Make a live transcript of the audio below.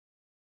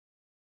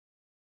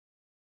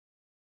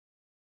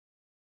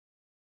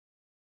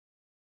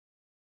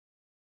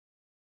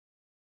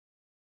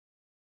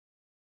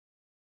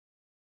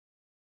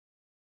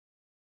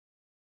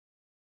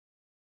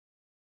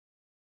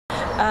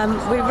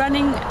We're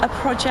running a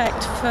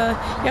project for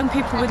young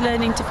people with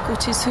learning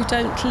difficulties who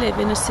don't live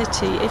in a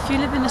city. If you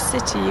live in a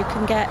city, you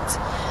can get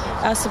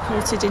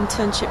supported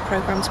internship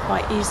programs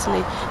quite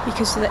easily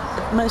because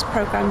most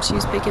programs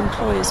use big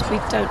employers. We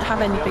don't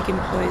have any big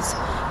employers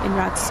in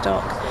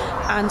Radstock,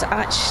 and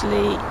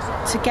actually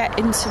to get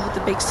into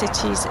the big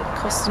cities it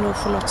costs an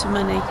awful lot of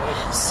money.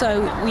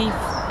 So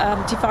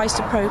we've devised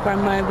a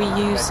program where we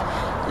use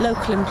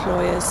local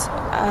employers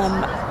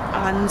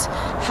and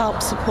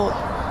help support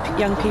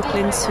young people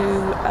into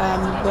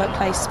work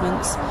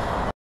placements.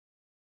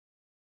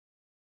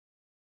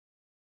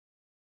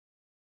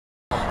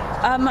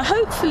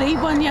 Hopefully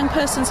one young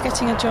person's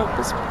getting a job,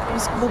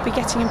 will be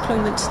getting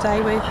employment today.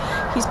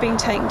 He's being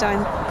taken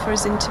down for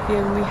his interview,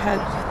 and we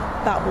hope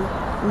that will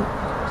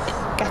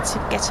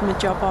get him a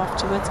job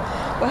afterwards.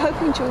 We're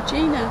hoping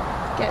Georgina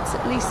gets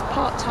at least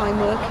part-time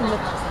work in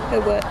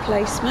her work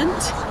placement,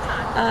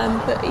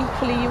 but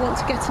equally you want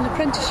to get an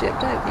apprenticeship,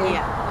 don't you?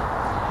 Yeah.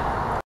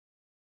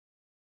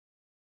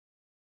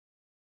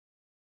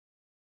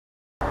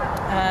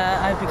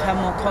 I've become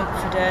more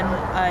confident,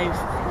 I've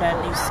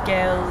learned new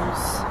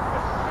skills,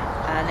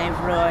 and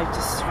overall I've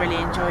just really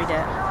enjoyed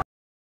it.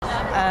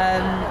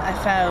 I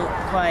felt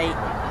quite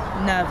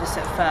nervous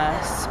at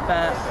first,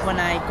 but when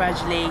I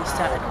gradually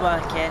started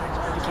working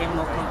I became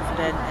more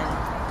confident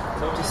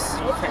and just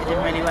fitted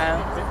in really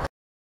well.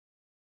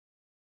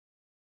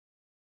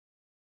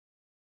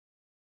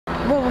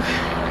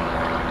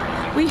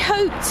 Well, we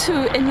hope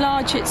to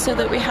enlarge it so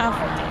that we have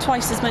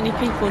twice as many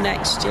people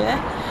next year.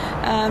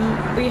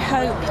 We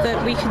hope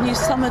that we can use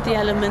some of the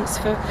elements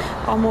for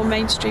our more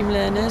mainstream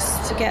learners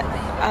to get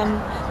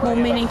more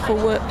meaningful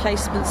work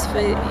placements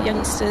for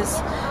youngsters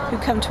who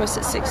come to us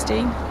at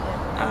 16,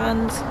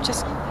 and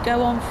just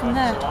go on from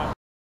there.